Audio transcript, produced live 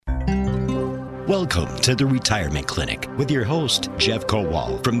Welcome to the Retirement Clinic with your host, Jeff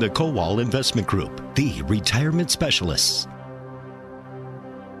Kowal from the Kowal Investment Group, the retirement specialists.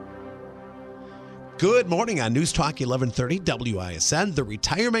 Good morning on News Talk 1130 WISN. The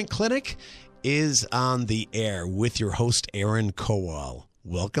Retirement Clinic is on the air with your host, Aaron Kowal.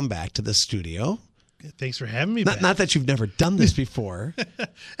 Welcome back to the studio. Thanks for having me back. Not that you've never done this before.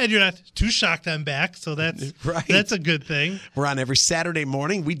 And you're not too shocked I'm back, so that's right. That's a good thing. We're on every Saturday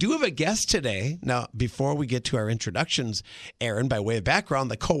morning. We do have a guest today. Now, before we get to our introductions, Aaron, by way of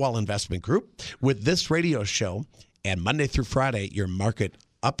background, the Kowal Investment Group with this radio show and Monday through Friday, your market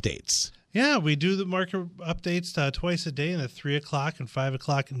updates. Yeah, we do the market updates twice a day in the 3 o'clock and 5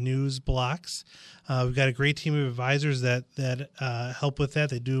 o'clock news blocks. We've got a great team of advisors that help with that.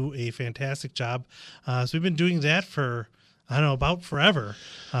 They do a fantastic job. So we've been doing that for, about forever.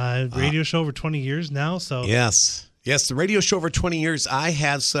 Radio show over 20 years now. So Yes, the radio show over 20 years. I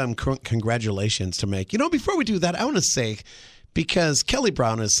have some congratulations to make. Before we do that, I want to say, because Kelly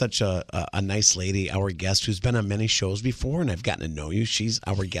Brown is such a nice lady, our guest, who's been on many shows before, and I've gotten to know you. She's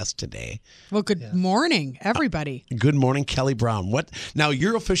our guest today. Well, good morning, everybody. Good morning, Kelly Brown. Now,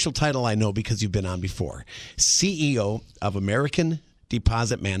 your official title I know because you've been on before. CEO of American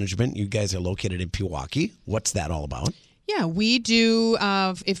Deposit Management. You guys are located in Pewaukee. What's that all about? Yeah, we do.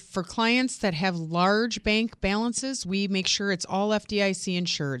 If for clients that have large bank balances, we make sure it's all FDIC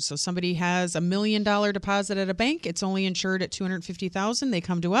insured. So somebody has $1 million deposit at a bank, it's only insured at $250,000. They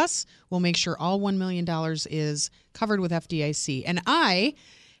come to us. We'll make sure all $1 million is covered with FDIC. And I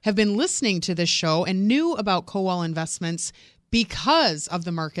have been listening to this show and knew about Kowal Investments because of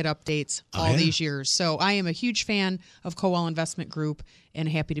the market updates all these years. So I am a huge fan of Kowal Investment Group and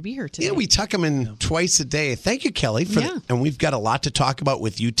happy to be here today. Yeah, we tuck them in twice a day. Thank you, Kelly. And we've got a lot to talk about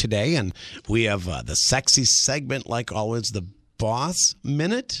with you today. And we have the sexy segment, like always, the Boss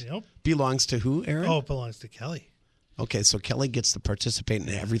Minute. Yep. Belongs to who, Aaron? Oh, it belongs to Kelly. Okay, so Kelly gets to participate in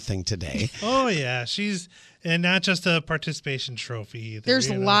everything today. Oh, yeah. And not just a participation trophy either. There's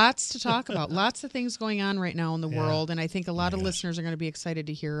lots to talk about, lots of things going on right now in the world. And I think a lot of listeners are going to be excited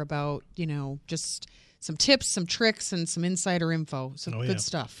to hear about, just some tips, some tricks, and some insider info. Some good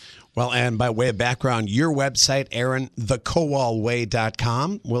stuff. Well, and by way of background, your website, Aaron,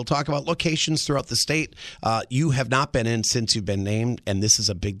 thekowalway.com. We'll talk about locations throughout the state. You have not been in since you've been named, and this is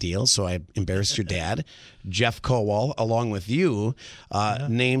a big deal, so I embarrassed your dad, Jeff Kowal, along with you,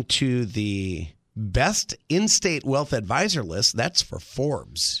 named to the Best In-State Wealth Advisor list. That's for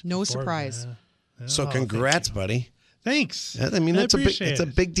Forbes. No surprise. Yeah. So congrats, buddy. Thanks. I mean, it's a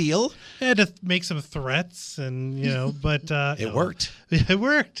big deal. I had to make some threats, and but it worked. It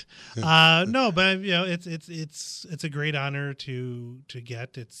worked. No, but it's a great honor to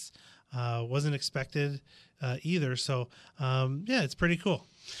get. It's wasn't expected either. So it's pretty cool.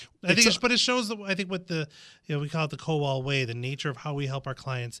 But it shows what we call it the Kowal way, the nature of how we help our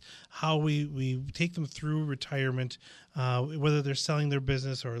clients, how we take them through retirement, whether they're selling their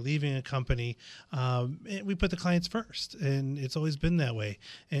business or leaving a company. We put the clients first, and it's always been that way.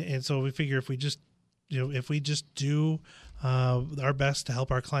 And so we figure if we just do our best to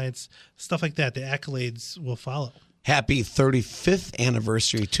help our clients, stuff like that, the accolades will follow. Happy 35th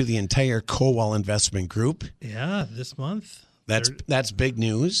anniversary to the entire Kowal Investment Group. Yeah, this month. That's big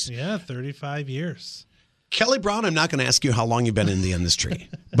news. Yeah, 35 years. Kelly Brown, I'm not going to ask you how long you've been in the industry,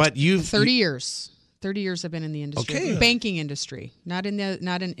 but 30 years. 30 years I've been in the industry. Okay. Banking industry, not in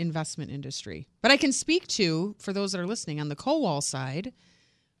investment industry. But I can speak to, for those that are listening, on the Kowal side,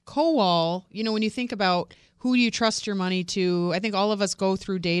 Kowal, when you think about who do you trust your money to, I think all of us go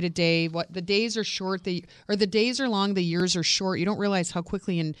through day to day. What the days are short, the days are long, the years are short. You don't realize how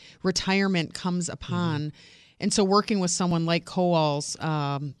quickly retirement comes upon. Mm-hmm. And so working with someone like Kowal's,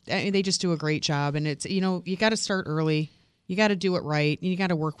 they just do a great job. And it's, you got to start early. You got to do it right. And you got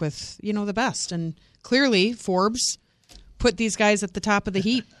to work with, the best. And clearly Forbes put these guys at the top of the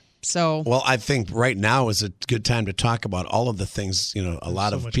heap. So, well, I think right now is a good time to talk about all of the things, a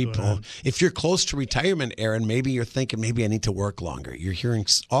lot of people, if you're close to retirement, Aaron, maybe you're thinking, maybe I need to work longer. You're hearing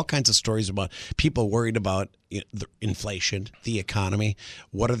all kinds of stories about people worried about the inflation, the economy.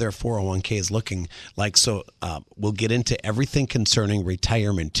 What are their 401ks looking like? So we'll get into everything concerning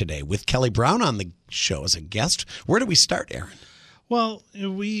retirement today with Kelly Brown on the show as a guest. Where do we start, Aaron? Well, I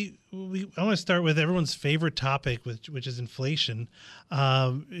want to start with everyone's favorite topic, which is inflation.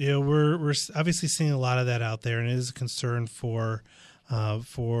 We're obviously seeing a lot of that out there, and it is a concern for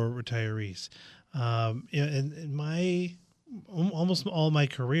retirees. In my almost all my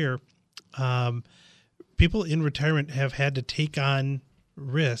career, people in retirement have had to take on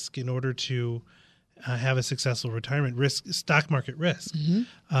risk in order to have a successful retirement, stock market risk,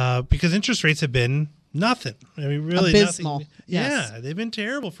 because interest rates have been nothing. I mean, really abysmal. Nothing. Yes. Yeah, they've been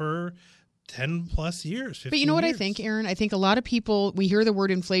terrible for 10 plus years. 15 But you know what years. I think, Aaron? I think a lot of people, we hear the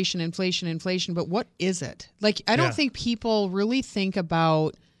word inflation, but what is it? Like, I don't think people really think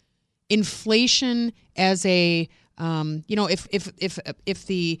about inflation as a, if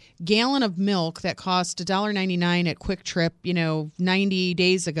the gallon of milk that cost $1.99 at Quick Trip, 90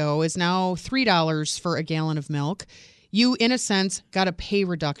 days ago is now $3 for a gallon of milk, you, in a sense, got a pay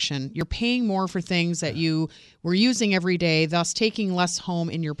reduction. You're paying more for things that you were using every day, thus taking less home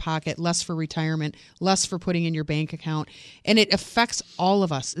in your pocket, less for retirement, less for putting in your bank account. And it affects all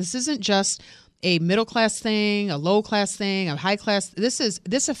of us. This isn't just a middle class thing, a low class thing, a high class.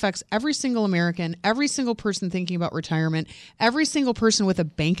 This affects every single American, every single person thinking about retirement, every single person with a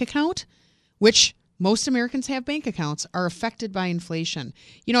bank account, which most Americans have bank accounts, are affected by inflation.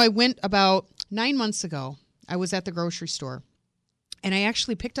 I went about 9 months ago. I was at the grocery store, and I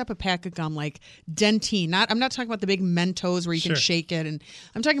actually picked up a pack of gum like Dentyne. I'm not talking about the big Mentos where you can shake it, and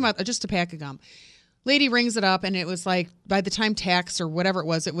I'm talking about just a pack of gum. Lady rings it up, and it was like, by the time tax or whatever it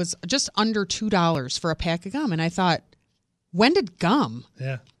was just under $2 for a pack of gum. And I thought, when did gum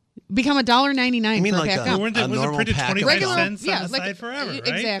become $1.99 for a pack of gum? Was it printed 25 cents on the side forever, right?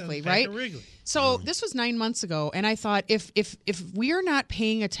 Exactly, right? So this was 9 months ago, and I thought, if we are not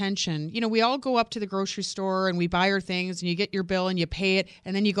paying attention, we all go up to the grocery store and we buy our things, and you get your bill and you pay it,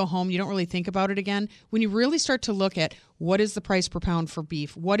 and then you go home, you don't really think about it again. When you really start to look at what is the price per pound for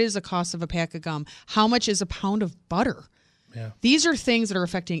beef, what is the cost of a pack of gum, how much is a pound of butter? Yeah. These are things that are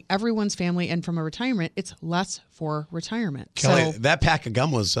affecting everyone's family, and from a retirement, it's less for retirement. Kelly, that pack of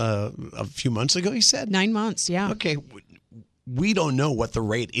gum was a few months ago, you said? 9 months, yeah. Okay. We don't know what the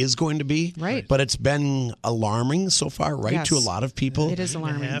rate is going to be, right? But it's been alarming so far, right? Yes. To a lot of people. It is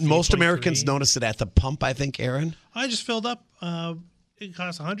alarming. Most Americans notice it at the pump, I think, Aaron. I just filled up. It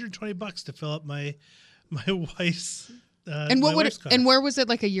costs $120 to fill up my wife's. And where was it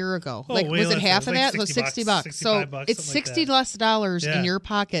like a year ago? Oh, like, was it half of that? So $60. So it's $60 less dollars in your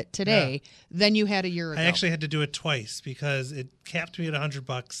pocket today than you had a year ago. I actually had to do it twice because it capped me at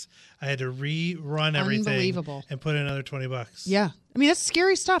 $100. I had to rerun everything and put in another $20. Yeah. I mean, that's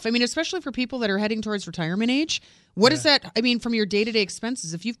scary stuff. I mean, especially for people that are heading towards retirement age. What is that? I mean, from your day-to-day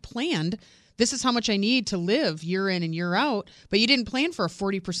expenses, if you've planned, this is how much I need to live year in and year out, but you didn't plan for a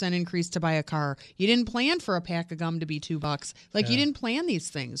 40% increase to buy a car. You didn't plan for a pack of gum to be $2. You didn't plan these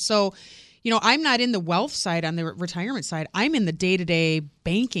things. So, I'm not in the wealth side on the retirement side. I'm in the day-to-day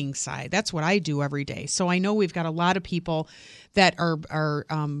banking side. That's what I do every day. So I know we've got a lot of people that are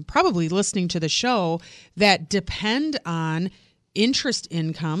probably listening to the show that depend on interest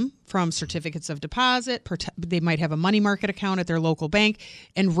income from certificates of deposit. They might have a money market account at their local bank,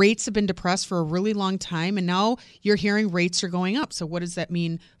 and rates have been depressed for a really long time. And now you're hearing rates are going up. So what does that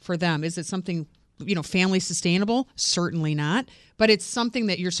mean for them? Is it something, family sustainable? Certainly not. But it's something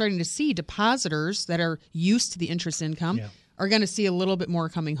that you're starting to see depositors that are used to the interest income are going to see a little bit more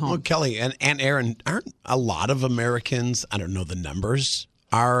coming home. Well, Kelly and Aaron, aren't a lot of Americans, I don't know the numbers,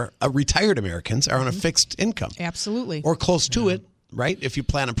 are retired Americans are on a fixed income. Absolutely. Or close to it, right? If you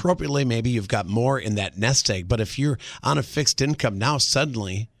plan appropriately, maybe you've got more in that nest egg. But if you're on a fixed income now,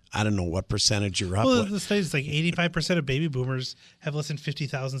 suddenly, I don't know what percentage you're up with. The study is like 85% of baby boomers have less than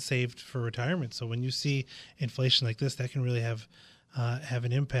 $50,000 saved for retirement. So when you see inflation like this, that can really have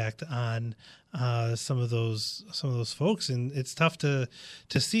an impact on some of those folks, and it's tough to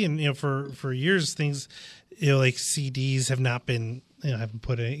see. And for years, things like CDs have not been haven't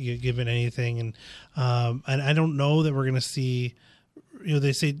given anything, and I don't know that we're going to see.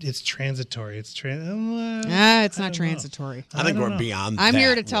 They say it's transitory. It's it's not transitory. I think we're beyond that. I'm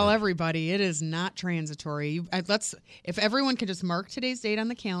here to tell everybody it is not transitory. If everyone could just mark today's date on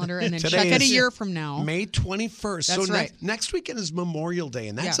the calendar and then check it a year from now. May 21st. That's so right. Next weekend is Memorial Day,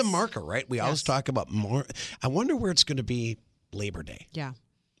 and that's a marker, right? We always talk about more. I wonder where it's going to be Labor Day. Yeah.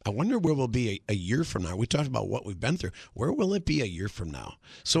 I wonder where we'll be a year from now. We talked about what we've been through. Where will it be a year from now?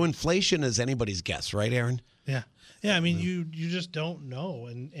 So inflation is anybody's guess, right, Aaron? Yeah. Yeah, I mean, you just don't know,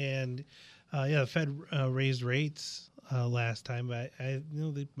 and the Fed raised rates last time, but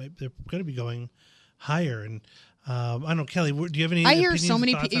they're going to be going higher. And I don't know, Kelly, do you have any? I hear so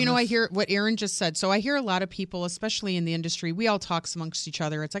many people. I hear what Aaron just said. So I hear a lot of people, especially in the industry. We all talk amongst each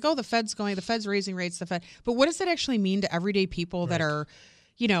other. It's like, the Fed's raising rates. The Fed, but what does that actually mean to everyday people that are,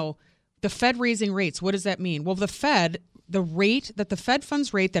 the Fed raising rates? What does that mean? Well, the rate that the Fed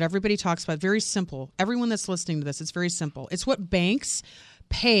funds rate that everybody talks about, very simple. Everyone that's listening to this, it's very simple. It's what banks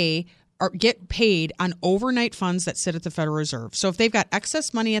pay get paid on overnight funds that sit at the Federal Reserve. So if they've got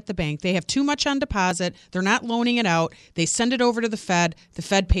excess money at the bank, they have too much on deposit, they're not loaning it out, they send it over to the Fed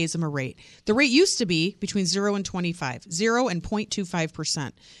pays them a rate. The rate used to be between 0 and 25, 0 and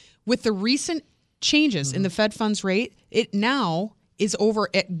 0.25%. With the recent changes in the Fed funds rate, it now is over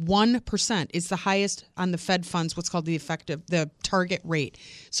at 1%. It's the highest on the Fed funds, what's called the target rate.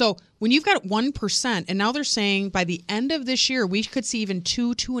 So when you've got 1%, and now they're saying by the end of this year, we could see even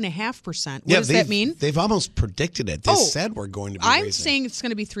 2.5%. What does that mean? They've almost predicted it. They said we're going to be raising. I'm saying it's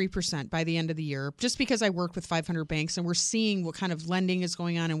going to be 3% by the end of the year, just because I worked with 500 banks and we're seeing what kind of lending is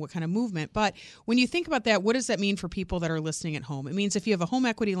going on and what kind of movement. But when you think about that, what does that mean for people that are listening at home? It means if you have a home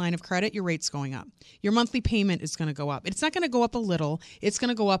equity line of credit, your rate's going up. Your monthly payment is going to go up. It's not going to go up a little. It's going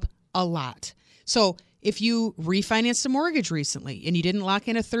to go up a lot. So if you refinanced a mortgage recently and you didn't lock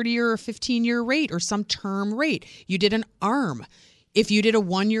in a 30-year or 15-year rate or some term rate, you did an ARM. If you did a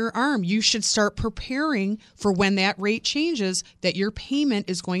 1-year ARM, you should start preparing for when that rate changes, that your payment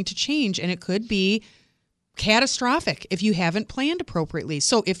is going to change, and it could be catastrophic if you haven't planned appropriately.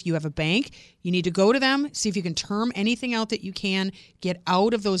 So if you have a bank, you need to go to them, see if you can term anything out that you can, get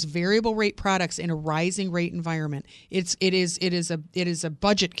out of those variable rate products in a rising rate environment. It is a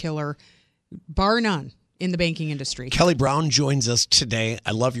budget killer, bar none, in the banking industry. Kelly Brown joins us today.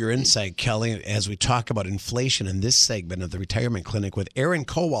 I love your insight, Kelly, as we talk about inflation in this segment of the Retirement Clinic with Aaron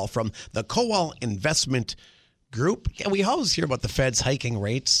Kowal from the Kowal Investment Group. Yeah, we always hear about the Fed's hiking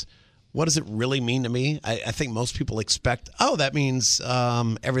rates. What does it really mean to me? I think most people expect, that means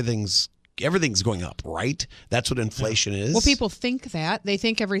everything's going up, right? That's what inflation is. Well, people think that. They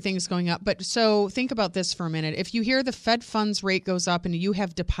think everything's going up. But so think about this for a minute. If you hear the Fed funds rate goes up and you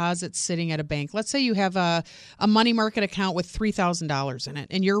have deposits sitting at a bank, let's say you have a money market account with $3,000 in it,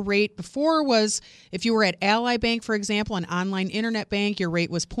 and your rate before was, if you were at Ally Bank, for example, an online internet bank, your rate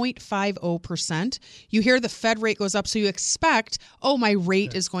was 0.50%. You hear the Fed rate goes up, so you expect, my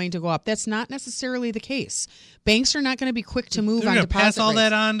rate is going to go up. That's not necessarily the case. Banks are not going to be quick to move on deposit pass all rates.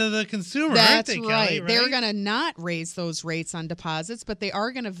 that on to the consumer. That's right. Kelly, right? They're going to not raise those rates on deposits, but they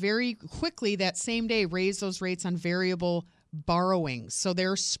are going to very quickly that same day raise those rates on variable borrowings. So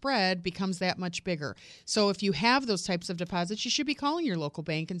their spread becomes that much bigger. So if you have those types of deposits, you should be calling your local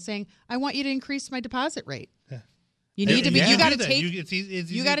bank and saying, I want you to increase my deposit rate. Yeah. You need to be. You got to take.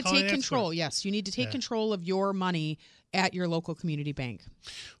 You got to take control. Yes, you need to take control of your money at your local community bank.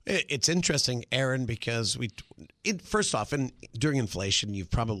 It's interesting, Aaron, because first off, during inflation, you've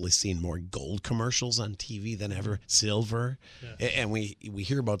probably seen more gold commercials on TV than ever, silver, and we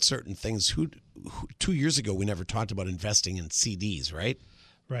hear about certain things. Who 2 years ago we never talked about investing in CDs, right?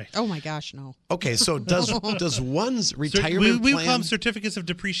 Right. Oh my gosh, no. Okay, so does one's retirement we plan? call them certificates of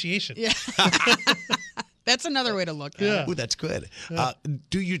depreciation. Yeah. That's another way to look at it. Ooh, that's good.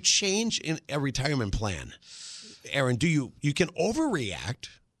 Do you change in a retirement plan? Aaron, you can overreact.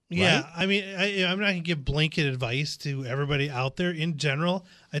 Yeah, right? I mean, I'm not going to give blanket advice to everybody out there. In general,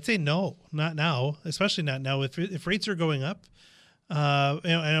 I'd say no, not now, especially not now. If rates are going up, I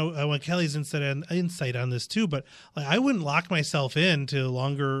know I want Kelly's insight on this too, but I wouldn't lock myself into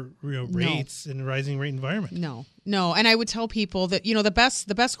longer rates in a rising rate environment. No, and I would tell people that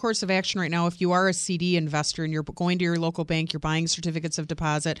the best course of action right now, if you are a CD investor and you're going to your local bank, you're buying certificates of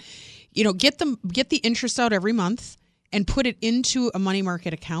deposit, get the interest out every month and put it into a money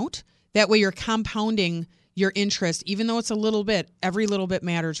market account. That way you're compounding your interest, even though it's a little bit. Every little bit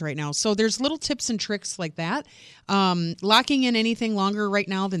matters right now. So there's little tips and tricks like that. Locking in anything longer right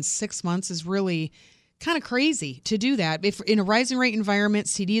now than 6 months is really kind of crazy to do that. If in a rising rate environment,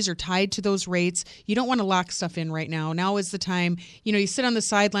 CDs are tied to those rates. You don't want to lock stuff in right now. Now is the time. You sit on the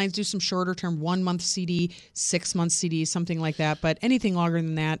sidelines, do some shorter term 1 month CD, 6 month CD, something like that. But anything longer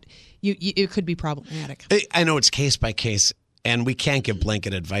than that, it could be problematic. I know it's case by case. And we can't give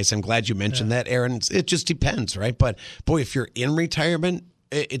blanket advice. I'm glad you mentioned that, Aaron. It just depends, right? But, boy, if you're in retirement,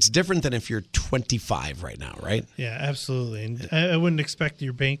 it's different than if you're 25 right now, right? Yeah, absolutely. And I wouldn't expect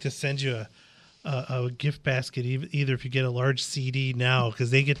your bank to send you a gift basket either if you get a large CD now, because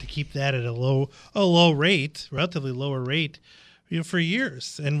they get to keep that at a low rate, relatively lower rate, for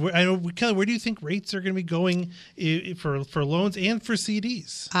years. And I know, Kelly, where do you think rates are going to be going for loans and for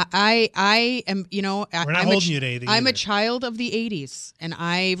CDs? I am, we're not holding you to anything. I'm a child of the 80s, and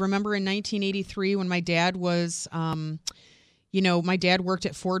I remember in 1983 when my dad was, my dad worked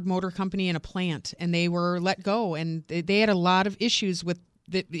at Ford Motor Company in a plant, and they were let go, and they had a lot of issues with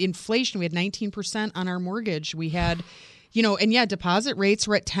the inflation. We had 19% on our mortgage. We had deposit rates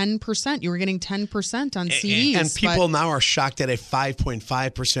were at 10%. You were getting 10% on CDs. And people now are shocked at a 5.5%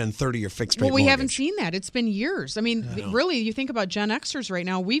 30-year fixed rate Well, we mortgage. haven't seen that. It's been years. I mean, really, you think about Gen Xers right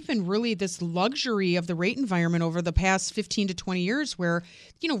now, we've been really this luxury of the rate environment over the past 15 to 20 years where,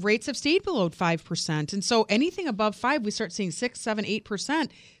 rates have stayed below 5%. And so anything above 5, we start seeing 6, 7, 8%.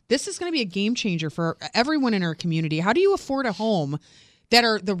 This is going to be a game changer for everyone in our community. How do you afford a home that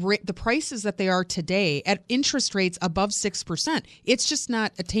are the prices that they are today at interest rates above 6%? It's just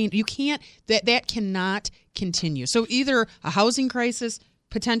not attained. You can't, that cannot continue. So either a housing crisis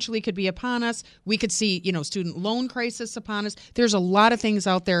potentially could be upon us. We could see, student loan crisis upon us. There's a lot of things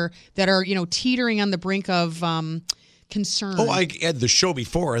out there that are, teetering on the brink of concern. Oh, I had the show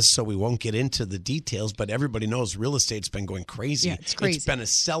before us, so we won't get into the details, but everybody knows real estate's been going crazy. Yeah, it's crazy. It's been a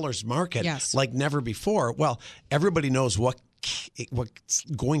seller's market like never before. Well, everybody knows what's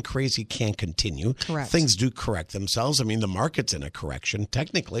going crazy can't continue. Correct. Things do correct themselves. I mean, the market's in a correction,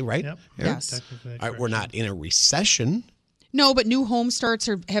 technically, right? Yep. Yes. We're not in a recession. No, but new home starts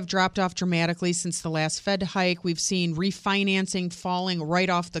have dropped off dramatically since the last Fed hike. We've seen refinancing falling right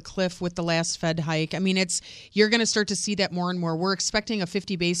off the cliff with the last Fed hike. I mean, you're going to start to see that more and more. We're expecting a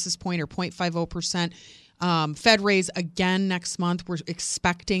 50 basis point or 0.50% Fed raise again next month. We're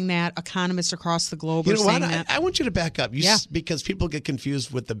expecting that. Economists across the globe are saying that. I want you to back up because people get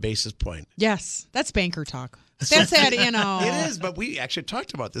confused with the basis point. Yes, that's banker talk. That's that, It is, but we actually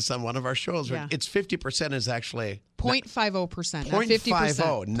talked about this on one of our shows. Yeah. It's 50% is actually 0.50%, not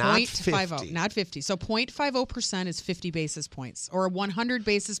 50%. Not 50. Not 50. So 0.50% is 50 basis points, or 100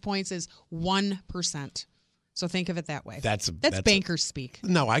 basis points is 1%. So think of it that way. That's banker speak.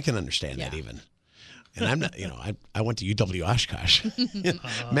 No, I can understand that even. And I'm not, I went to UW Oshkosh.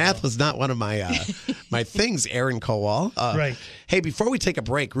 Math was not one of my my things, Aaron Kowal. Right. Hey, before we take a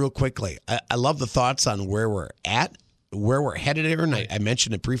break, real quickly, I love the thoughts on where we're at, where we're headed, Aaron. I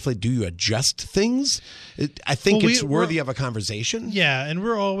mentioned it briefly. Do you adjust things? I think it's worthy of a conversation. Yeah, and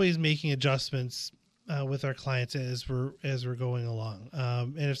we're always making adjustments with our clients as we're going along.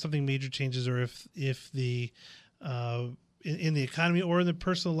 And if something major changes, or if the in the economy or in the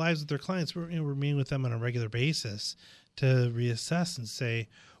personal lives of their clients, we're meeting with them on a regular basis to reassess and say,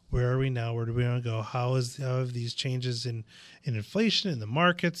 where are we now? Where do we want to go? How have these changes in inflation in the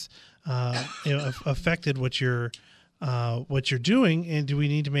markets affected what you're doing, and do we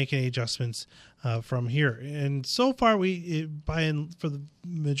need to make any adjustments from here? And so far, for the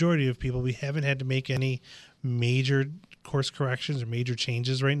majority of people, we haven't had to make any major course corrections or major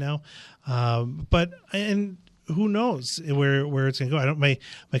changes right now. But who knows where it's going to go?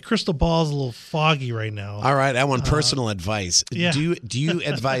 My crystal ball is a little foggy right now. All right, I want personal advice. Yeah. Do you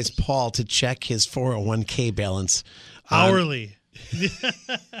advise Paul to check his 401k balance hourly?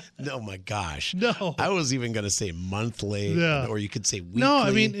 No, my gosh. No. I was even going to say monthly, or you could say weekly. No,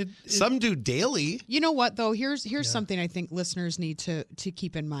 I mean some do daily. You know what though? Here's something I think listeners need to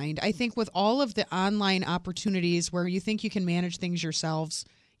keep in mind. I think with all of the online opportunities where you think you can manage things yourselves,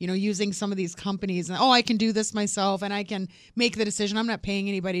 using some of these companies, and I can do this myself and I can make the decision. I'm not paying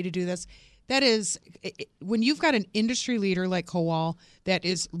anybody to do this. That is, when you've got an industry leader like Kowal that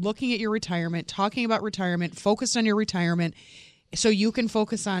is looking at your retirement, talking about retirement, focused on your retirement, so you can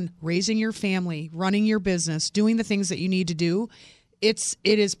focus on raising your family, running your business, doing the things that you need to do, it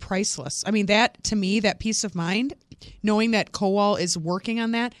is priceless. I mean, that, to me, that peace of mind, knowing that Kowal is working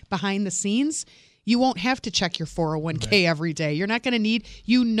on that behind the scenes, you won't have to check your 401k every day. You're not going to need,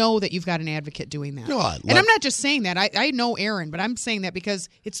 that you've got an advocate doing that. And I'm not just saying that. I know Aaron, but I'm saying that because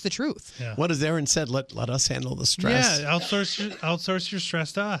it's the truth. Yeah. What has Aaron said? Let us handle the stress. Yeah, outsource your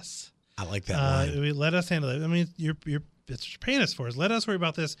stress to us. I like that line. Let us handle it. I mean, it's what you're paying us for. Let us worry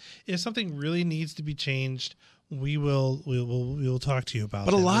about this. If something really needs to be changed, we will talk to you about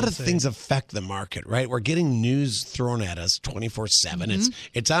it. But a lot of things affect the market, right? We're getting news thrown at us 24/7. Mm-hmm.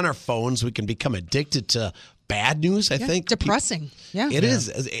 It's on our phones. We can become addicted to bad news, I think. Depressing. It is.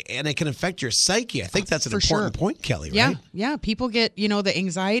 And it can affect your psyche. I think that's an important point, Kelly, right? Yeah. People get, the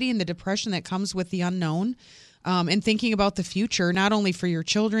anxiety and the depression that comes with the unknown. And thinking about the future, not only for your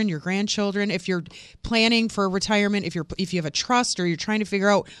children, your grandchildren, if you're planning for retirement, if you have a trust, or you're trying to figure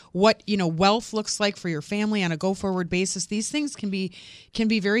out what wealth looks like for your family on a go forward basis, these things can be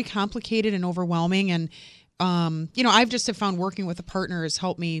very complicated and overwhelming. And I've just have found working with a partner has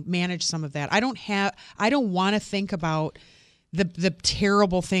helped me manage some of that. I don't want to think about the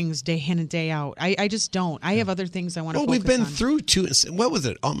terrible things day in and day out. I just don't. I have other things I want to focus on. We've been through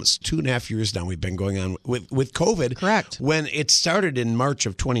almost 2.5 years now we've been going on with COVID. Correct. When it started in March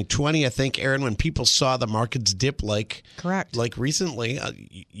of 2020, I think, Aaron, when people saw the markets dip like recently,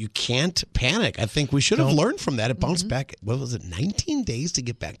 you can't panic. I think we should have learned from that. It bounced back, what was it, 19 days to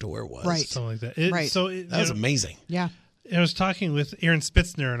get back to where it was? Right. Something like that. Right. So that was amazing. Yeah. I was talking with Aaron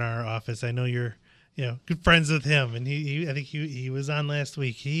Spitzner in our office. I know you're good friends with him, and I think he was on last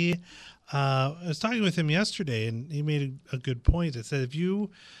week. I was talking with him yesterday, and he made a good point. It said if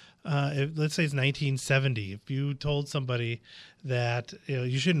let's say it's 1970, if you told somebody that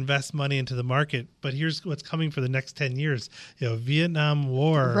you should invest money into the market, but here's what's coming for the next 10 years: Vietnam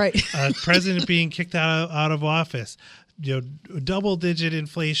War, right? President being kicked out of office. Double-digit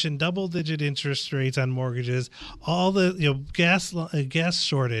inflation, double-digit interest rates on mortgages, all the gas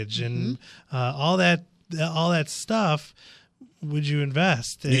shortage, and all that stuff. Would you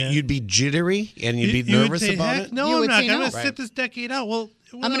invest? You'd be jittery and you'd be nervous about it. No, I'm not. I'm going to sit this decade out. Well,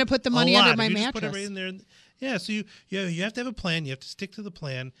 I'm going to put the money under my mattress. Put it right in there. Yeah, so you have to have a plan. You have to stick to the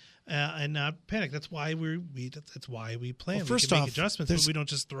plan and not panic. That's why we plan. Well, first we can off, make adjustments, but we don't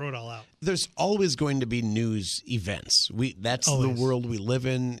just throw it all out. There's always going to be news events. That's always the world we live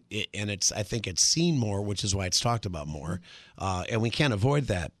in, and I think it's seen more, which is why it's talked about more. And we can't avoid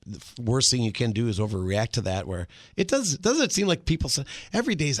that. The worst thing you can do is overreact to that. Where doesn't seem like people say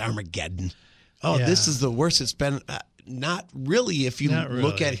every day's Armageddon. Oh, this is the worst it's been. Not really if you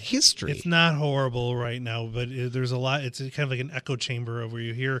look at history. It's not horrible right now, but there's a lot. It's kind of like an echo chamber of where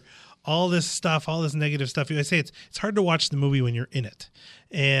you hear all this stuff, all this negative stuff. I say it's hard to watch the movie when you're in it.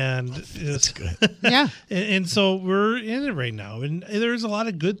 And that's good. Yeah. and so we're in it right now. And there's a lot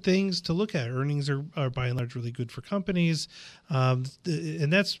of good things to look at. Earnings are by and large really good for companies. And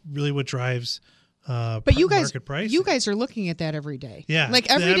that's really what drives but you guys are looking at that every day. Yeah. Like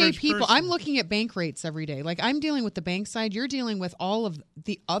everyday people, I'm looking at bank rates every day. Like I'm dealing with the bank side. You're dealing with all of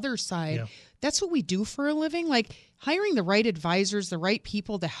the other side. Yeah. That's what we do for a living. Like hiring the right advisors, the right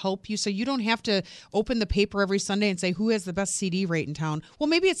people to help you so you don't have to open the paper every Sunday and say, who has the best CD rate in town? Well,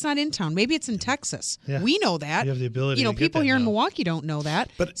 maybe it's not in town. Maybe it's in Texas. Yeah. We know that. You have the ability to people here in Milwaukee don't know that.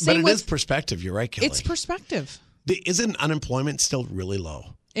 But it is perspective. You're right, Kelly. It's perspective. Isn't unemployment still really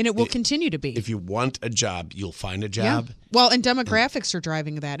low? And it will continue to be. If you want a job, you'll find a job. Yeah. Well, and demographics are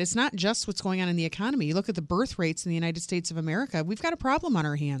driving that. It's not just what's going on in the economy. You look at the birth rates in the United States of America, we've got a problem on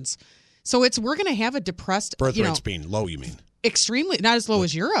our hands. So we're going to have a depressed... Birth rates being low, you mean? Extremely. Not as low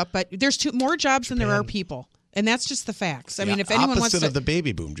as Europe, but there's more jobs than there are people. And that's just the facts. I mean, if anyone wants to... Opposite of the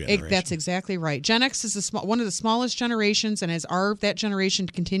baby boom generation. That's exactly right. Gen X is one of the smallest generations, and as that generation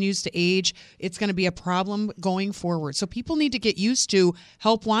continues to age, it's going to be a problem going forward. So people need to get used to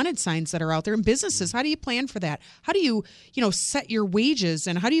help wanted signs that are out there in businesses. How do you plan for that? How do you, set your wages,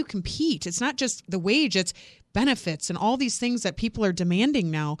 and how do you compete? It's not just the wage, it's benefits and all these things that people are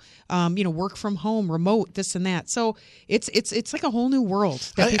demanding now, work from home, remote, this and that. So it's like a whole new world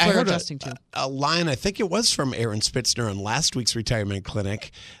that people are adjusting to. A line, I think it was from Aaron Spitzner on last week's retirement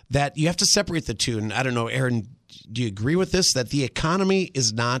clinic, that you have to separate the two. And I don't know, Aaron, do you agree with this? That the economy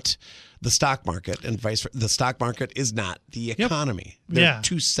is not the stock market and vice versa. The stock market is not the economy. They're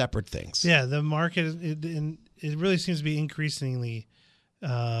two separate things. Yeah, the market, it really seems to be increasingly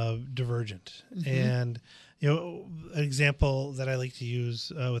divergent. Mm-hmm. And an example that I like to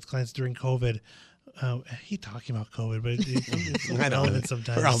use with clients during COVID. I hate talking about COVID, but it's relevant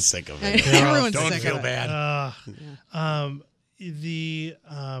sometimes. We're all sick of it. Everyone's Don't sick feel of bad.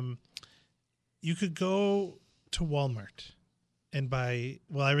 You could go to Walmart and buy.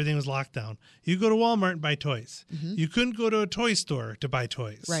 Well, everything was locked down. You go to Walmart and buy toys. Mm-hmm. You couldn't go to a toy store to buy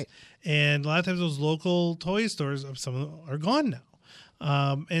toys. Right. And a lot of times those local toy stores, some of them are gone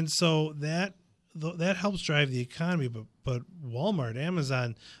now. And so that helps drive the economy, but Walmart,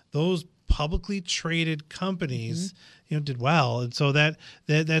 Amazon, those publicly traded companies, did well, and so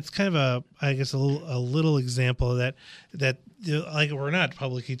that's kind of a little example of that like we're not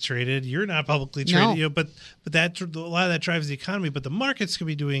publicly traded, you're not publicly traded, but that a lot of that drives the economy, but the markets could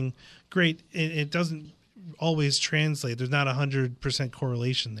be doing great. It doesn't always translate. There's not 100%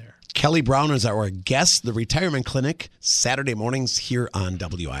 correlation there. Kelly Brown is our guest, the Retirement Clinic, Saturday mornings here on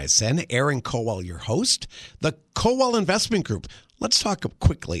WISN. Aaron Kowal, your host, the Kowal Investment Group. Let's talk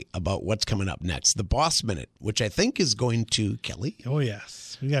quickly about what's coming up next. The Boss Minute, which I think is going to, Kelly. Oh,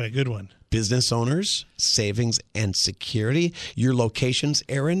 yes. We got a good one. Business owners, savings, and security. Your locations,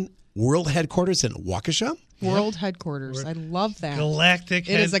 Aaron, world headquarters in Waukesha. World headquarters. I love that. Galactic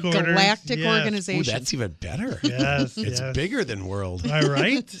It is a headquarters. galactic Yes. organization. Ooh, that's even better. Yes, It's yes. bigger than World. All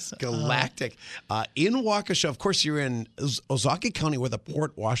right. Galactic. In Waukesha, of course, you're in Ozaukee County with a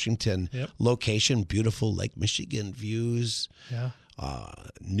Port Washington Yep. location. Beautiful Lake Michigan views. Yeah.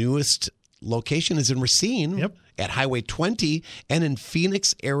 Newest location is in Racine Yep. at Highway 20 and in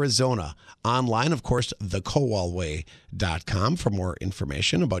Phoenix, Arizona. Online, of course, thekowalway.com for more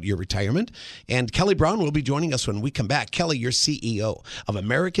information about your retirement. And Kelly Brown will be joining us when we come back. Kelly, you're CEO of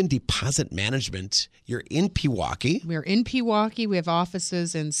American Deposit Management. You're in Pewaukee. We're in Pewaukee. We have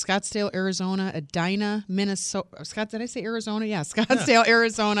offices in Scottsdale, Arizona, Edina, Minnesota. Did I say Arizona? Yeah, Scottsdale,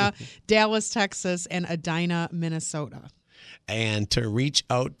 Arizona, Dallas, Texas, and Edina, Minnesota. And to reach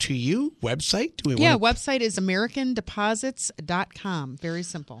out to you, website? Website is AmericanDeposits.com. Very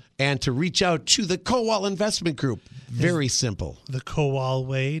simple. And to reach out to the Kowal Investment Group, very simple.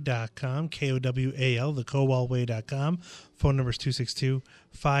 Thekowalway.com, Kowal, thekowalway.com. Phone number is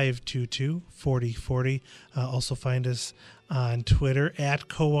 262-522-4040. Also find us on Twitter at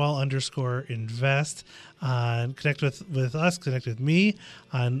Kowal_invest. Connect with us, connect with me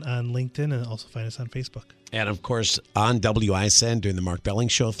on LinkedIn, and also find us on Facebook. And, of course, on WISN during the Mark Belling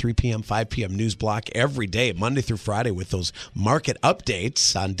Show, 3 p.m., 5 p.m. news block every day, Monday through Friday, with those market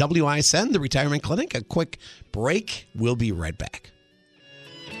updates on WISN, the Retirement Clinic. A quick break. We'll be right back.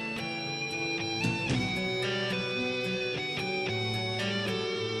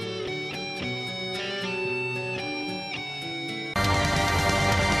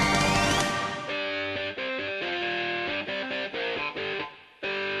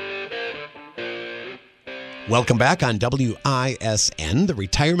 Welcome back on WISN, the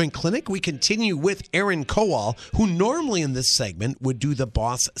Retirement Clinic. We continue with Aaron Kowal, who normally in this segment would do the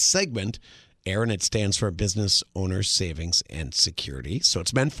boss segment. Aaron, it stands for Business Owners Savings and Security. So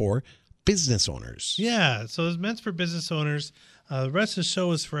it's meant for business owners. Yeah, so it's meant for business owners. The rest of the show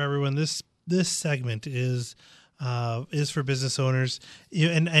is for everyone. This segment is for business owners.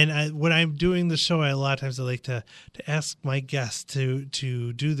 When I'm doing the show, a lot of times I like to ask my guests to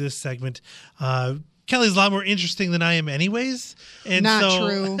do this segment. Kelly's a lot more interesting than I am anyways. And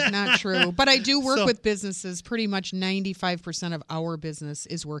Not true. But I do work with businesses. Pretty much 95% of our business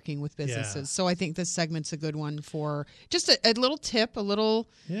is working with businesses. Yeah. So I think this segment's a good one for just a little tip,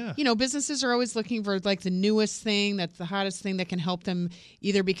 businesses are always looking for like the newest thing, that's the hottest thing that can help them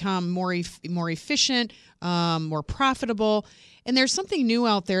either become more efficient, more profitable. And there's something new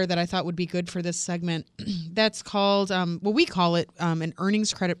out there that I thought would be good for this segment. That's called, we call it an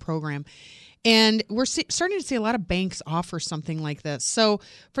earnings credit program. And we're starting to see a lot of banks offer something like this. So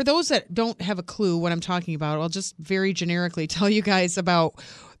for those that don't have a clue what I'm talking about, I'll just very generically tell you guys about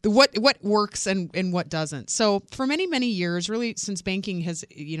what works and what doesn't. So for many, many years, really since banking has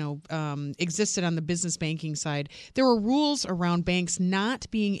existed on the business banking side, there were rules around banks not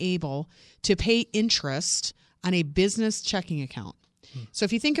being able to pay interest on a business checking account. So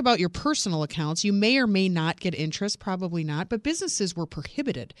if you think about your personal accounts, you may or may not get interest, probably not, but businesses were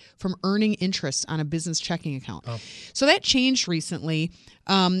prohibited from earning interest on a business checking account. Oh. So that changed recently.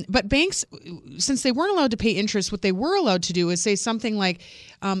 But banks, since they weren't allowed to pay interest, what they were allowed to do is say something like,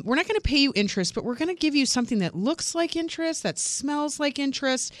 we're not going to pay you interest, but we're going to give you something that looks like interest, that smells like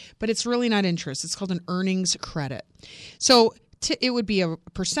interest, but it's really not interest. It's called an earnings credit. So it would be a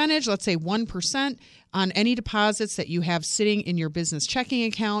percentage, let's say 1%, on any deposits that you have sitting in your business checking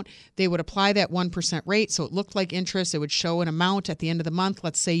account. They would apply that 1% rate, so it looked like interest. It would show an amount at the end of the month.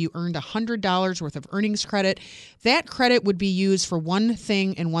 Let's say you earned $100 worth of earnings credit. That credit would be used for one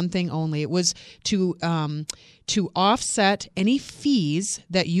thing and one thing only. It was to offset any fees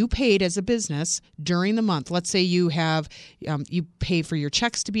that you paid as a business during the month. Let's say you have you pay for your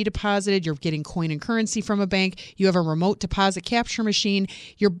checks to be deposited, you're getting coin and currency from a bank, you have a remote deposit capture machine,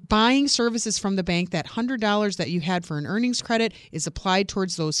 you're buying services from the bank. That $100 that you had for an earnings credit is applied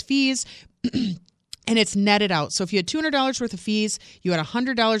towards those fees. And it's netted out. So if you had $200 worth of fees, you had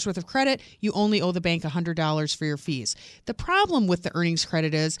 $100 worth of credit, you only owe the bank $100 for your fees. The problem with the earnings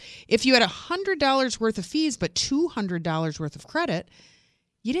credit is if you had $100 worth of fees but $200 worth of credit,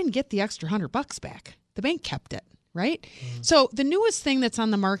 you didn't get the extra $100 back. The bank kept it. Right? Mm. So the newest thing that's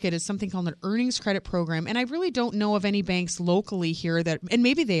on the market is something called an earnings credit program. And I really don't know of any banks locally here that, and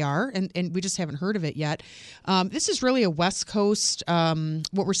maybe they are, and we just haven't heard of it yet. This is really a West Coast,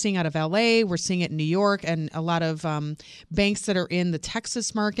 what we're seeing out of LA, we're seeing it in New York, and a lot of banks that are in the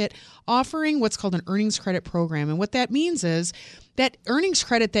Texas market offering what's called an earnings credit program. And what that means is that earnings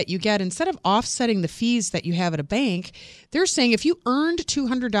credit that you get, instead of offsetting the fees that you have at a bank, they're saying if you earned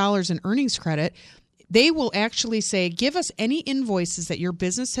 $200 in earnings credit, they will actually say, give us any invoices that your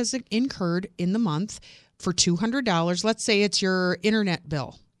business has incurred in the month for $200. Let's say it's your internet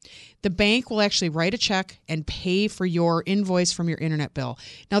bill. The bank will actually write a check and pay for your invoice from your internet bill.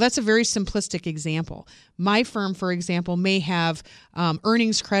 Now, that's a very simplistic example. My firm, for example, may have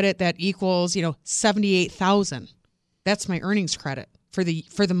earnings credit that equals, $78,000. That's my earnings credit for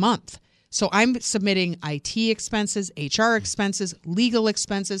the month. So I'm submitting IT expenses, HR expenses, legal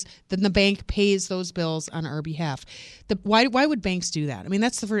expenses. Then the bank pays those bills on our behalf. Why would banks do that? I mean,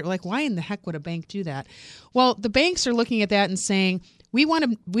 that's why in the heck would a bank do that? Well, the banks are looking at that and saying, we want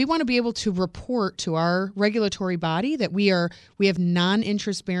to be able to report to our regulatory body that we have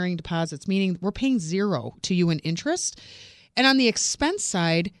non-interest bearing deposits, meaning we're paying zero to you in interest. And on the expense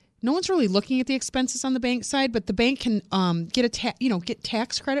side, no one's really looking at the expenses on the bank side, but the bank can get get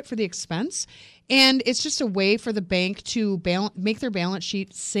tax credit for the expense, and it's just a way for the bank to make their balance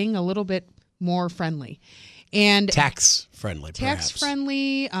sheet sing a little bit more friendly. And tax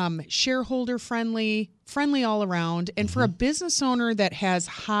friendly, shareholder friendly all around. And for a business owner that has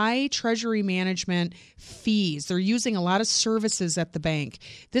high treasury management fees, they're using a lot of services at the bank.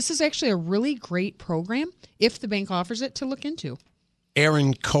 This is actually a really great program if the bank offers it to look into.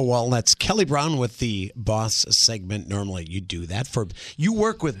 Aaron Kowal, that's Kelly Brown with the Boss segment. Normally you do that you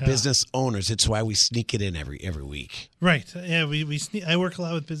work with business owners. It's why we sneak it in every week. Right. Yeah, I work a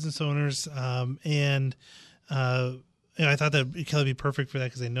lot with business owners, and I thought that Kelly would be perfect for that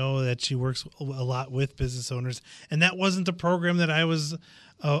because I know that she works a lot with business owners, and that wasn't the program that I was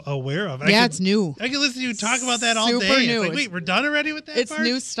aware of. It's new. I could listen to you talk about that all Super day. New. It's like, wait, we're done already with that It's part?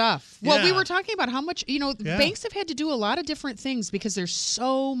 new stuff. Well, Yeah. we were talking about how much, banks have had to do a lot of different things because there's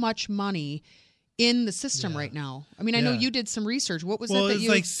so much money in the system right now. I mean, I know you did some research. What was well, it that you...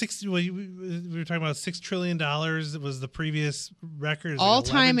 Well, it's like we were talking about $6 trillion. It was the previous record.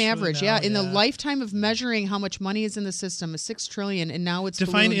 All-time average, now. In the lifetime of measuring how much money is in the system, is $6 trillion, and now it's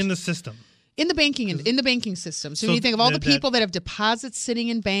defined in the system. In the banking system. So when you think of all the people that have deposits sitting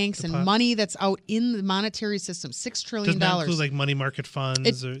in banks and money that's out in the monetary system, $6 trillion. Does that include like money market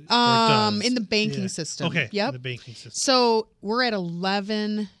funds? Or does? In the banking system. Okay. Yep. In the banking system. So we're at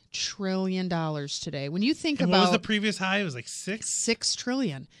 $11 trillion today. When you think about what was the previous high? It was like $6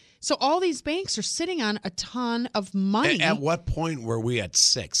 trillion. So all these banks are sitting on a ton of money. At what point were we at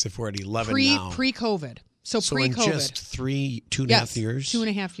 6 if we're at 11 now? Pre-COVID. So pre-COVID. In just 2.5 years?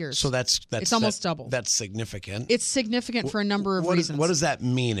 2.5 years. So that's it's almost double. That's significant. It's significant for a number of reasons. What does that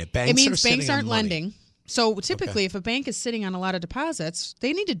mean? It means banks aren't money. lending. So typically, if a bank is sitting on a lot of deposits,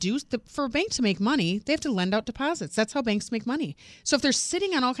 they need to for a bank to make money, they have to lend out deposits. That's how banks make money. So if they're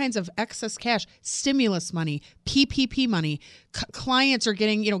sitting on all kinds of excess cash, stimulus money, PPP money, clients are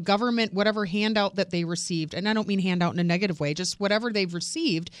getting, government, whatever handout that they received. And I don't mean handout in a negative way, just whatever they've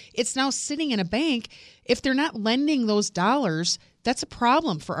received. It's now sitting in a bank. If they're not lending those dollars, that's a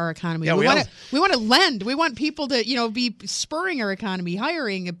problem for our economy. Yeah, we want to lend. We want people to, be spurring our economy,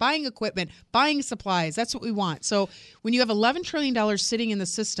 hiring, buying equipment, buying supplies. That's what we want. So when you have $11 trillion sitting in the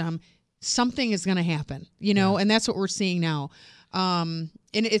system, something is going to happen, and that's what we're seeing now. And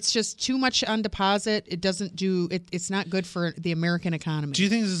it's just too much on deposit. It doesn't do it. It's not good for the American economy. Do you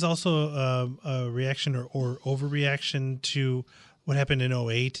think this is also a reaction or overreaction to what happened in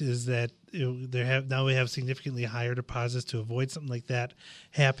 2008? Is that we have significantly higher deposits to avoid something like that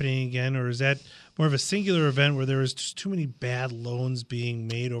happening again, or is that more of a singular event where there was just too many bad loans being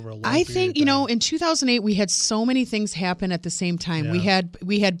made over a long period of time? In 2008 we had so many things happen at the same time. Yeah.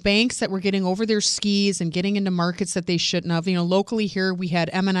 We had banks that were getting over their skis and getting into markets that they shouldn't have. Locally here we had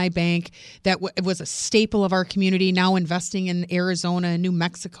M&I Bank that was a staple of our community, now investing in Arizona and New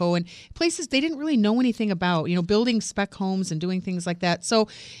Mexico and places they didn't really know anything about, building spec homes and doing things like that. So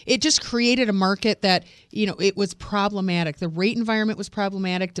it just created a market that, it was problematic. The rate environment was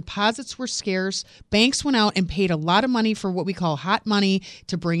problematic. Deposits were scarce. Banks went out and paid a lot of money for what we call hot money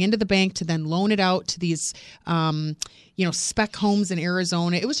to bring into the bank to then loan it out to these, spec homes in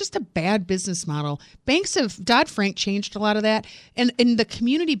Arizona. It was just a bad business model. Dodd-Frank changed a lot of that. And in the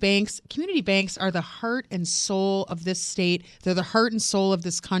community banks are the heart and soul of this state. They're the heart and soul of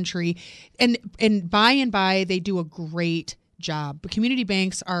this country. And by, they do a great job. But community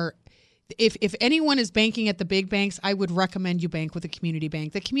banks are, if anyone is banking at the big banks, I would recommend you bank with a community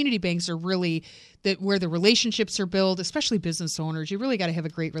bank. The community banks are really where the relationships are built, especially business owners. You really got to have a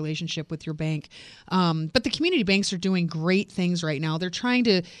great relationship with your bank. But the community banks are doing great things right now. They're trying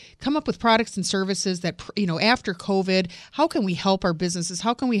to come up with products and services that, after COVID, how can we help our businesses?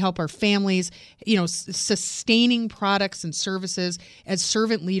 How can we help our families? Sustaining products and services as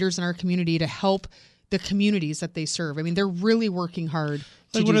servant leaders in our community to help the communities that they serve. I mean, they're really working hard.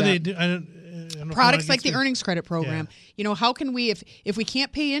 Like what do they do? I don't products like the earnings credit program. Yeah. How can we, if we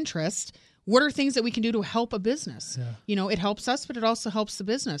can't pay interest, What are things that we can do to help a business? Yeah. It helps us, but it also helps the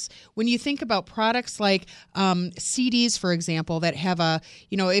business. When you think about products like CDs, for example, that have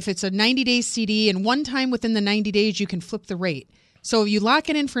if it's a 90-day CD, and one time within the 90 days, you can flip the rate. So you lock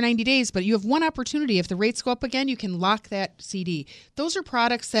it in for 90 days, but you have one opportunity. If the rates go up again, you can lock that CD. Those are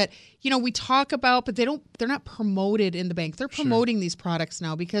products that, we talk about, but they're not promoted in the bank. They're promoting these products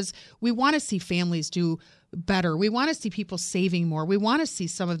now because we want to see families do better. We want to see people saving more. We want to see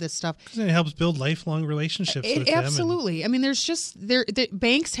some of this stuff. It helps build lifelong relationships with them. Absolutely. There's the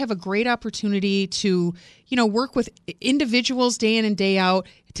banks have a great opportunity to, work with individuals day in and day out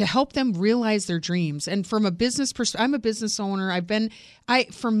to help them realize their dreams. And from a business perspective, I'm a business owner.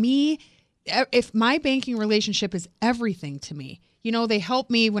 For me, if my banking relationship is everything to me. They help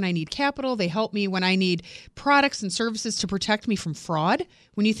me when I need capital. They help me when I need products and services to protect me from fraud.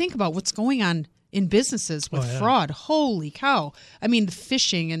 When you think about what's going on in businesses with fraud, holy cow. The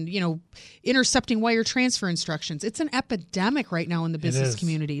phishing and, intercepting wire transfer instructions. It's an epidemic right now in the business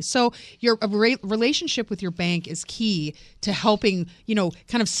community. So your relationship with your bank is key to helping,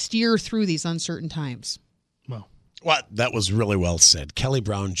 kind of steer through these uncertain times. Well, that was really well said. Kelly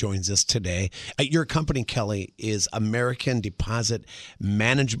Brown joins us today. Your company, Kelly, is American Deposit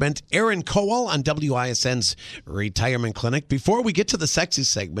Management. Aaron Kowal on WISN's Retirement Clinic. Before we get to the sexy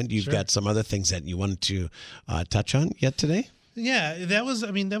segment, you've got some other things that you wanted to touch on yet today? Yeah, that was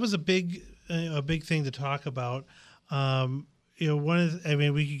a big thing to talk about. We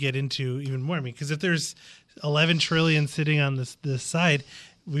could get into even more. Because if there's 11 trillion sitting on this side,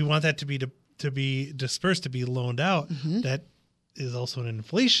 we want that to be dispersed, to be loaned out. Mm-hmm. That is also an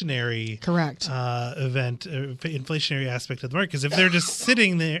inflationary event, inflationary aspect of the market. Because if they're just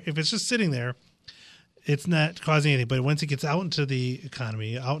sitting there, it's not causing anything. But once it gets out into the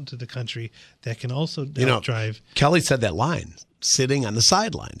economy, out into the country, that can also drive. Kelly said that line, sitting on the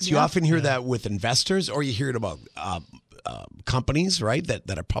sidelines. You often hear that with investors, or you hear it about companies, right,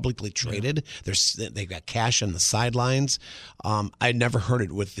 that are publicly traded. They've got cash on the sidelines. I never heard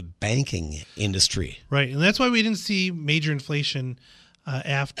it with the banking industry. Right, and that's why we didn't see major inflation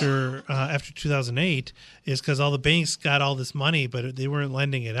after 2008, is because all the banks got all this money, but they weren't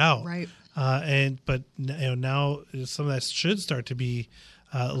lending it out. Right. But now some of that should start to be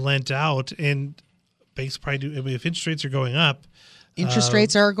lent out, and banks probably do. If interest rates are going up. Interest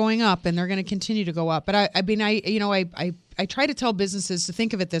rates are going up, and they're going to continue to go up. But I try to tell businesses to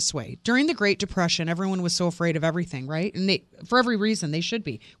think of it this way. During the Great Depression, everyone was so afraid of everything, right? And for every reason, they should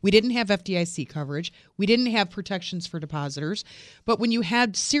be. We didn't have FDIC coverage. We didn't have protections for depositors. But when you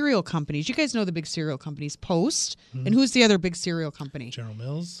had cereal companies, you guys know the big cereal companies, Post, and who's the other big cereal company? General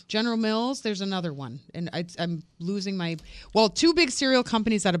Mills. General Mills. There's another one. And I'm losing my... Well, two big cereal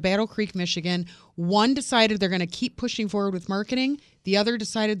companies out of Battle Creek, Michigan. One decided they're going to keep pushing forward with marketing. The other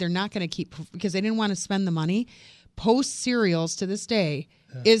decided they're not going to keep, because they didn't want to spend the money. Post cereals to this day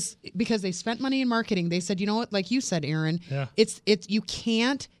is because they spent money in marketing. They said, you know what, like you said, Aaron, it's you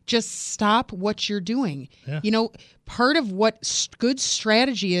can't just stop what you're doing. Yeah. Part of what good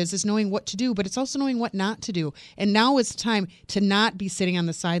strategy is knowing what to do, but it's also knowing what not to do. And now it's time to not be sitting on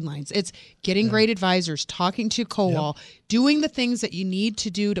the sidelines. It's getting great advisors, talking to Kowal, doing the things that you need to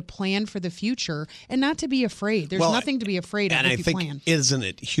do to plan for the future, and not to be afraid. There's nothing to be afraid of if you plan. And I think, isn't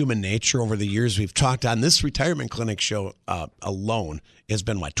it human nature over the years we've talked on this retirement clinic show alone has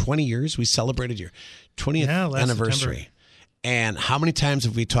been, 20 years? We celebrated your 20th anniversary. September. And how many times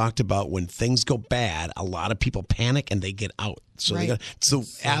have we talked about when things go bad, a lot of people panic and they get out. So it's the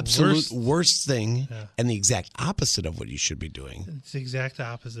absolute worst thing and the exact opposite of what you should be doing. It's the exact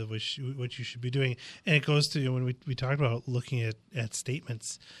opposite of what you should be doing. And it goes to when we talked about looking at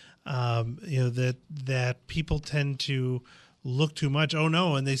statements, that people tend to look too much. Oh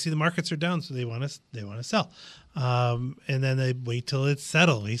no, and they see the markets are down, so they want to sell. And then they wait till it's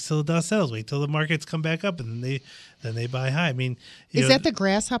settled. Wait till the dust settles. Wait till the markets come back up, and then they buy high. I mean, is that the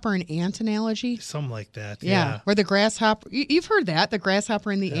grasshopper and ant analogy? Something like that. Yeah. Or the grasshopper. You've heard that, the grasshopper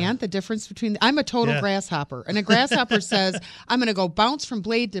and the ant. The difference between I'm a total grasshopper, and a grasshopper says, "I'm going to go bounce from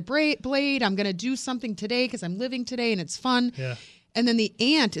blade to blade. I'm going to do something today because I'm living today and it's fun." Yeah. And then the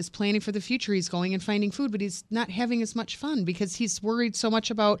ant is planning for the future. He's going and finding food, but he's not having as much fun because he's worried so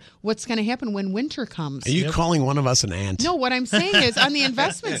much about what's going to happen when winter comes. Are you calling one of us an ant? No, what I'm saying is on the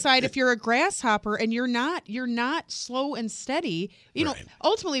investment side, if you're a grasshopper and you're not slow and steady,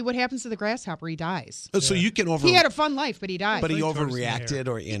 ultimately what happens to the grasshopper? He dies. So you can He had a fun life, but he died. But he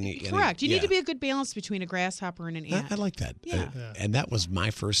overreacted Correct. You need to be a good balance between a grasshopper and an ant. I like that. And that was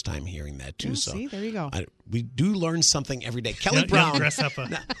my first time hearing that too. See, there you go. we do learn something every day. Kelly Brown, now,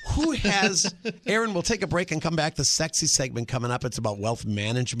 who has, Aaron, we'll take a break and come back. The sexy segment coming up. It's about wealth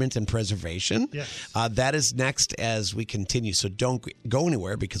management and preservation. Yes. That is next as we continue. So don't go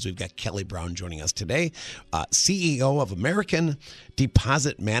anywhere because we've got Kelly Brown joining us today, CEO of American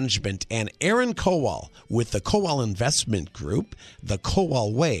Deposit Management, and Aaron Kowal with the Kowal Investment Group,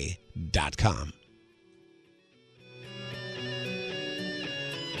 thekowalway.com.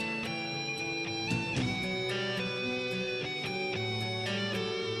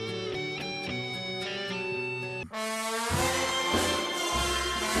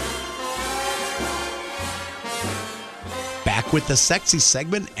 Back with the sexy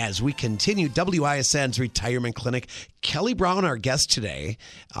segment as we continue. WISN's Retirement Clinic. Kelly Brown, our guest today.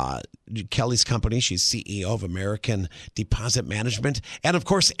 Kelly's company, she's CEO of American Deposit Management. And, of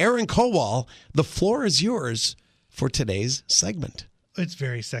course, Aaron Kowal, the floor is yours for today's segment. It's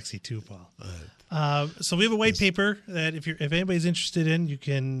very sexy too, Paul. So we have a white paper that if anybody's interested in, you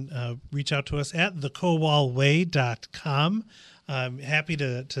can reach out to us at thekowalway.com. I'm happy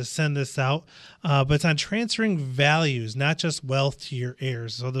to send this out, but it's on transferring values, not just wealth, to your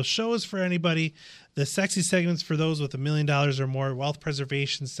heirs. So the show is for anybody. The sexy segment's for those with $1 million or more, wealth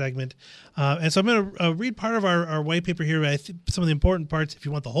preservation segment. And so I'm going to read part of our white paper here. I think some of the important parts. If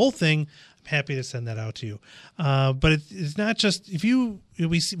you want the whole thing, I'm happy to send that out to you. But it's not just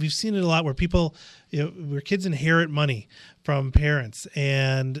we've seen it a lot where people, where kids inherit money from parents,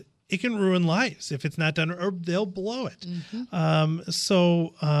 and it can ruin lives if it's not done, or they'll blow it. Mm-hmm.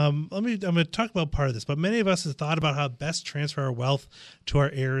 I'm going to talk about part of this, but many of us have thought about how best transfer our wealth to our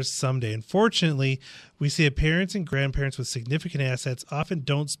heirs someday. Unfortunately, we see that parents and grandparents with significant assets often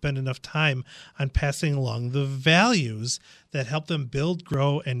don't spend enough time on passing along the values that help them build,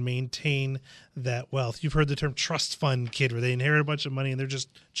 grow, and maintain that wealth. You've heard the term trust fund kid, where they inherit a bunch of money and they're just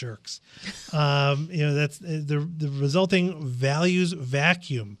jerks. That's the resulting values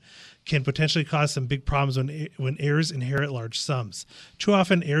vacuum can potentially cause some big problems when heirs inherit large sums. Too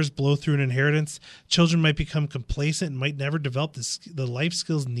often, heirs blow through an inheritance. Children might become complacent and might never develop the life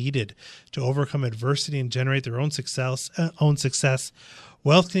skills needed to overcome adversity and generate their own success.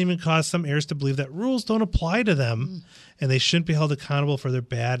 Wealth can even cause some heirs to believe that rules don't apply to them, and they shouldn't be held accountable for their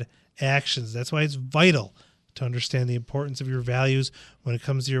bad actions. That's why it's vital to understand the importance of your values when it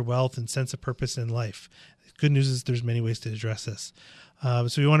comes to your wealth and sense of purpose in life. The good news is there's many ways to address this.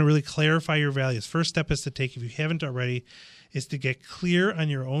 So you want to really clarify your values. First step is to take, if you haven't already, is to get clear on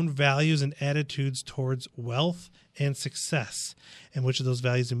your own values and attitudes towards wealth and success, and which of those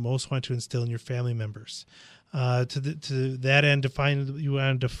values you most want to instill in your family members. To that end, you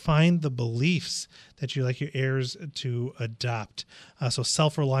want to define the beliefs that you like your heirs to adopt. So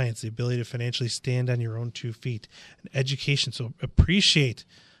self-reliance, the ability to financially stand on your own 2 feet. And education, so appreciate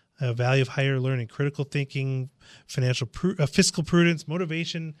value of higher learning, critical thinking, fiscal prudence,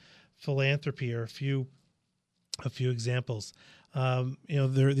 motivation, philanthropy are a few examples.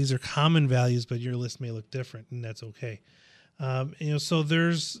 These are common values, but your list may look different, and that's okay.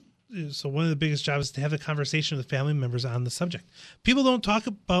 So one of the biggest jobs is to have a conversation with family members on the subject. People don't talk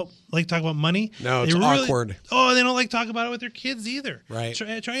about money. No, it's awkward. They don't like talk about it with their kids either. Right.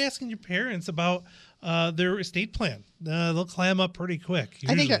 Try asking your parents about their estate plan. They'll clam up pretty quick.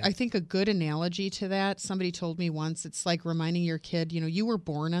 Usually. I think a good analogy to that, somebody told me once, it's like reminding your kid, you were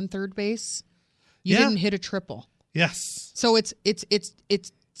born on third base. You didn't hit a triple. Yes. So it's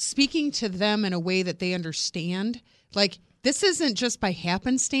speaking to them in a way that they understand. Like, this isn't just by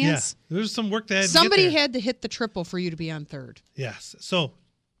happenstance. Yeah, there's some work that somebody had to hit the triple for you to be on third. Yes. So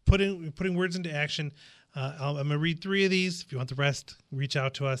putting words into action. I'm going to read 3 of these. If you want the rest, reach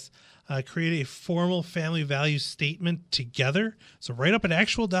out to us. Create a formal family values statement together. So write up an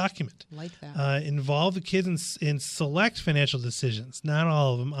actual document. Like that. Involve the kids in select financial decisions. Not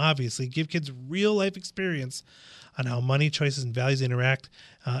all of them, obviously. Give kids real life experience on how money choices and values interact,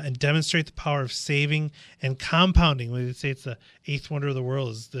 and demonstrate the power of saving and compounding. We say it's the 8th wonder of the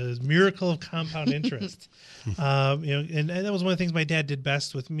world, is the miracle of compound interest. And that was one of the things my dad did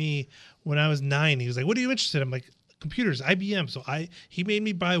best with me when I was 9. He was like, "What are you interested in?" I'm like, "Computers, IBM." So he made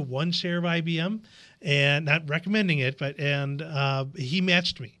me buy 1 share of IBM, and not recommending it, but he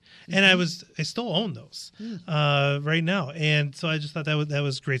matched me. And I still own those right now. And so I just thought that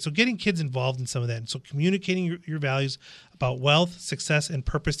was great. So getting kids involved in some of that. And so communicating your values about wealth, success, and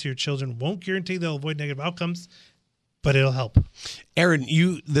purpose to your children won't guarantee they'll avoid negative outcomes, but it'll help. Aaron,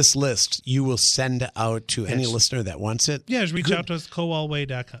 this list you will send out to any listener that wants it? Yeah, just reach out to us,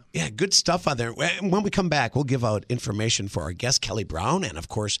 kowalway.com. Yeah, good stuff on there. When we come back, we'll give out information for our guest, Kelly Brown, and, of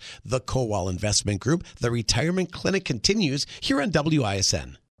course, the Kowal Investment Group. The Retirement Clinic continues here on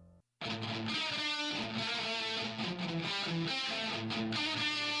WISN.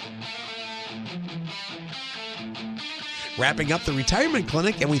 wrapping up the Retirement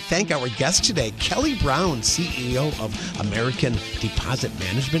Clinic, and we thank our guest today, Kelly Brown, CEO of American Deposit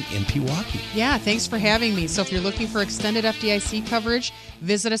Management in Pewaukee. Yeah, thanks for having me. So if you're looking for extended FDIC coverage,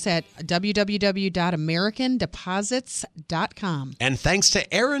 visit us at www.americandeposits.com. And thanks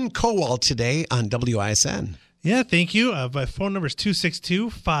to Aaron Kowal today on WISN. Yeah, thank you. My phone number is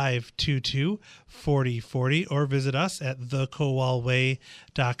 262-522-4040, or visit us at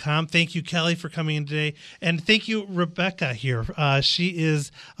thekowalway.com. Thank you, Kelly, for coming in today. And thank you, Rebecca, here. She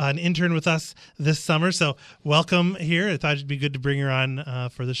is an intern with us this summer, so welcome here. I thought it'd be good to bring her on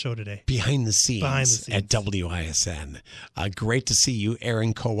for the show today. Behind the scenes at WISN. Great to see you,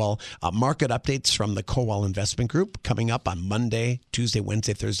 Aaron Kowal. Market updates from the Kowal Investment Group coming up on Monday, Tuesday,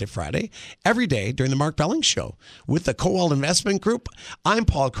 Wednesday, Thursday, Friday, every day during the Mark Belling Show. With the Kowal Investment Group, I'm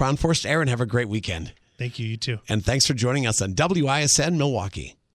Paul Kronforst. Aaron, have a great weekend. Thank you. You too. And thanks for joining us on WISN Milwaukee.